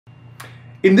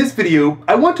In this video,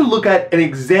 I want to look at an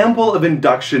example of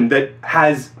induction that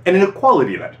has an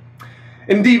inequality in it.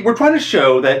 Indeed, we're trying to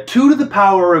show that 2 to the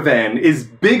power of n is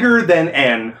bigger than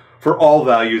n for all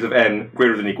values of n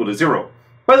greater than or equal to 0.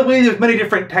 By the way, there's many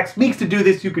different techniques to do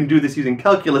this. You can do this using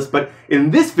calculus, but in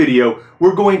this video,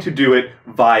 we're going to do it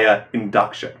via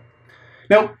induction.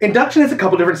 Now, induction has a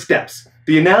couple different steps.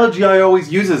 The analogy I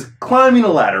always use is climbing a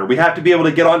ladder. We have to be able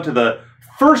to get onto the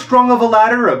first rung of a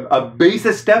ladder, a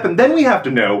basis step, and then we have to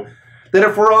know that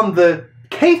if we're on the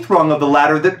kth rung of the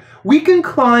ladder, that we can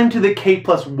climb to the k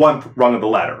plus 1th rung of the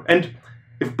ladder. And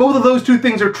if both of those two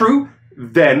things are true,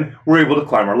 then we're able to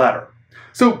climb our ladder.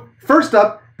 So first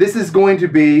up, this is going to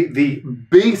be the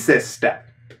basis step.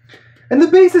 And the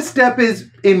basis step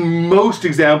is, in most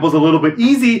examples, a little bit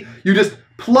easy. You just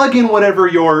plug in whatever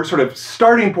your sort of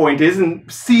starting point is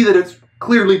and see that it's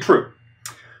clearly true.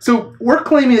 So we're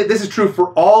claiming that this is true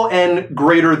for all n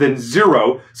greater than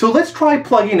 0. So let's try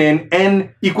plugging in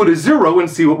n equal to 0 and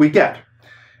see what we get.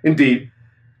 Indeed,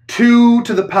 2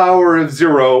 to the power of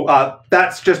 0,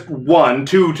 that's just 1.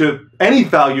 2 to any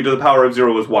value to the power of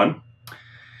 0 is 1.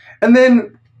 And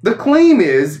then the claim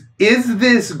is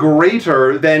this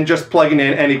greater than just plugging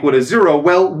in n equal to 0?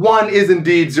 Well, 1 is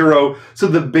indeed 0, so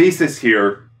the basis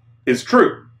here is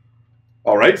true.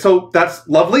 All right, so that's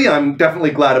lovely. I'm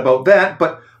definitely glad about that,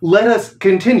 but let us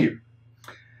continue.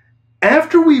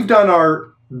 After we've done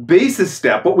our basis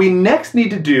step, what we next need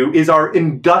to do is our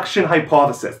induction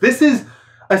hypothesis. This is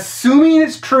assuming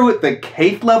it's true at the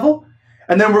kth level,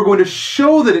 and then we're going to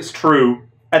show that it's true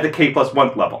at the k plus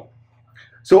 1th level.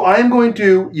 So I'm going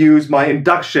to use my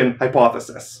induction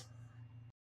hypothesis.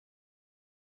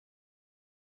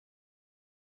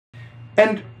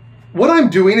 And what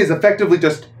I'm doing is effectively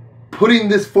just putting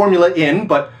this formula in,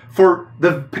 but for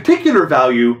the particular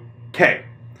value, k.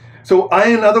 So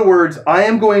in other words, I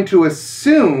am going to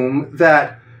assume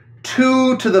that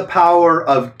 2 to the power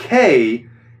of k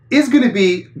is going to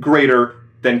be greater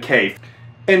than k.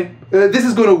 And this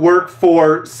is going to work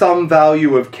for some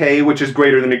value of k, which is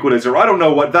greater than or equal to 0. I don't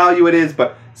know what value it is,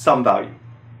 but some value.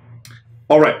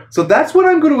 All right, so that's what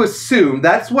I'm going to assume.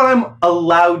 That's what I'm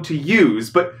allowed to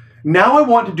use. But now I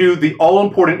want to do the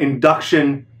all-important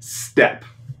induction step.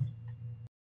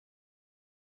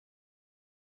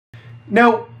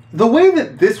 Now, the way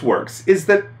that this works is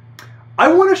that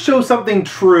I want to show something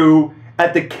true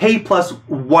at the k plus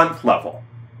 1th level.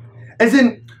 As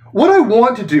in, what I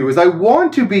want to do is I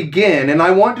want to begin and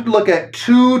I want to look at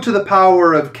 2 to the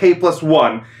power of k plus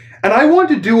 1, and I want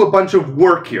to do a bunch of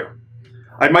work here.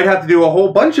 I might have to do a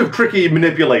whole bunch of tricky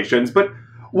manipulations, but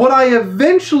what I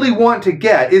eventually want to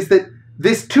get is that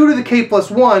this 2 to the k plus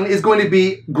 1 is going to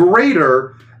be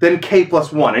greater than k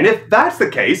plus 1. And if that's the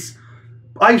case,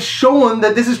 I've shown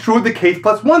that this is true at the k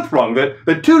plus 1th rung, that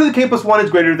the 2 to the k plus 1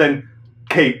 is greater than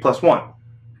k plus 1.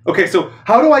 Okay, so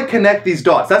how do I connect these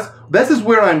dots? This is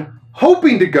where I'm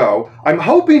hoping to go. I'm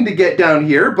hoping to get down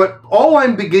here, but all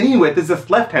I'm beginning with is this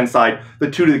left-hand side, the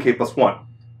 2 to the k plus 1.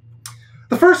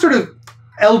 The first sort of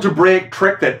algebraic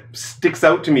trick that sticks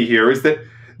out to me here is that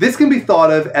this can be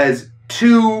thought of as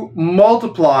 2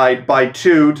 multiplied by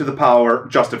 2 to the power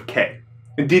just of k.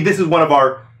 Indeed, this is one of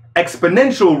our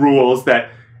exponential rules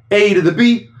that a to the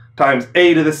b times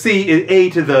a to the c is a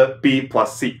to the b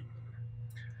plus c.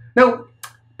 Now,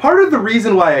 part of the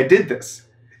reason why I did this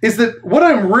is that what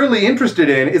I'm really interested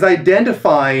in is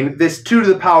identifying this 2 to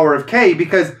the power of k,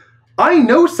 because I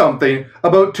know something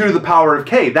about 2 to the power of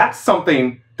k. That's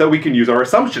something that we can use our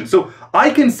assumption. So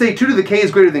I can say 2 to the k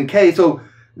is greater than k, so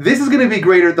this is going to be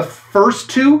greater. The first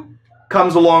 2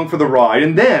 comes along for the ride,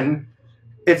 and then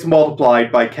it's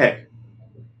multiplied by k.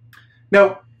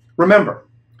 Now, remember,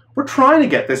 we're trying to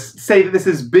get this, say that this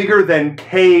is bigger than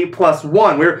k plus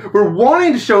 1. We're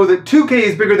wanting to show that 2k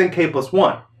is bigger than k plus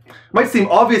 1. It might seem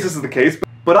obvious this is the case,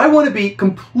 but I want to be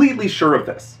completely sure of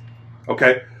this.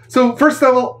 Okay, so first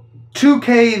of all,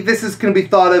 2k, this is going to be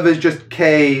thought of as just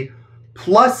k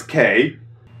plus k.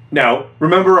 Now,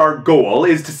 remember our goal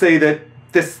is to say that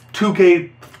this 2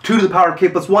 to the power of k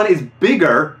plus 1 is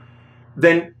bigger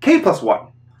than k plus 1.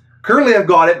 Currently I've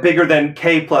got it bigger than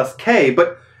k plus k,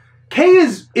 but k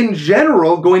is in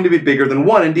general going to be bigger than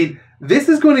 1. Indeed, this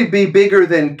is going to be bigger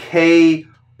than k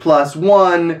plus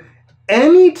 1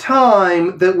 any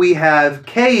time that we have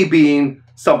k being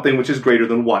something which is greater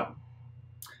than 1.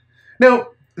 Now,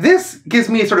 this gives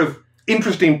me a sort of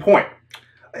interesting point.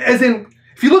 As in,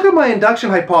 if you look at my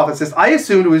induction hypothesis, I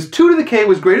assumed it was 2 to the k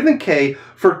was greater than k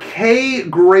for k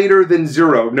greater than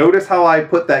 0. Notice how I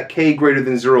put that k greater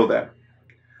than 0 then.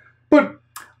 But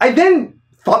I then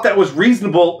thought that was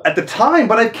reasonable at the time,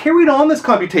 but I've carried on this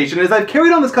computation. As I've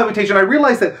carried on this computation, I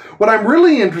realized that what I'm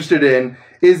really interested in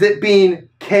is it being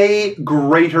k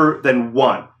greater than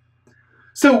 1.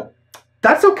 So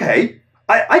that's okay.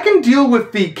 I can deal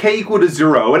with the k equal to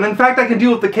 0, and in fact I can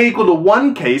deal with the k equal to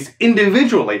 1 case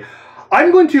individually.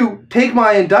 I'm going to take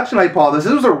my induction hypothesis,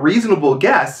 this was a reasonable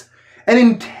guess,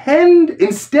 and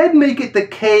instead make it the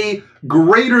k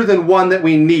greater than 1 that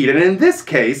we need. And in this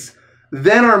case,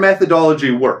 then our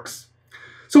methodology works.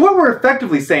 So what we're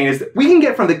effectively saying is that we can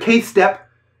get from the kth step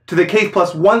to the k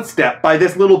plus 1 step by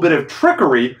this little bit of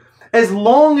trickery as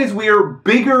long as we are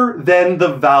bigger than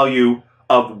the value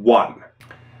of 1.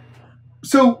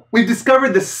 So we've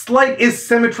discovered the slight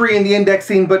asymmetry in the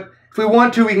indexing, but if we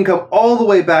want to, we can come all the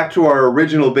way back to our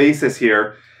original basis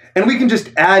here, and we can just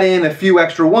add in a few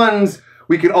extra 1s.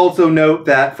 We can also note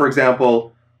that, for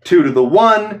example, 2 to the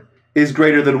 1 is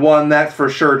greater than 1. That's for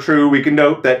sure true. We can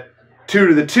note that 2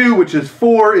 to the 2, which is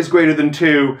 4, is greater than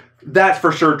 2. That's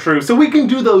for sure true. So we can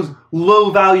do those low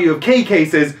value of k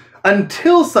cases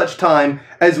until such time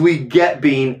as we get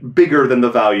being bigger than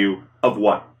the value of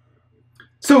 1.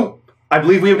 So I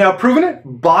believe we have now proven it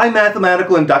by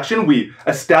mathematical induction. We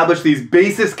established these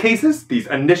basis cases, these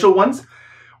initial ones.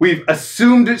 We've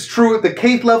assumed it's true at the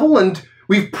kth level, and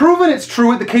we've proven it's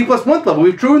true at the k plus 1th level.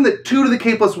 We've proven that 2 to the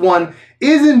k plus 1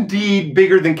 is indeed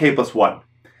bigger than k plus 1.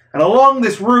 And along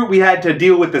this route, we had to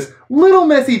deal with this little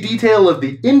messy detail of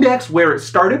the index where it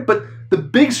started, but the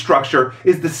big structure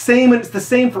is the same, and it's the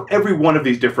same for every one of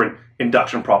these different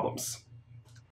induction problems.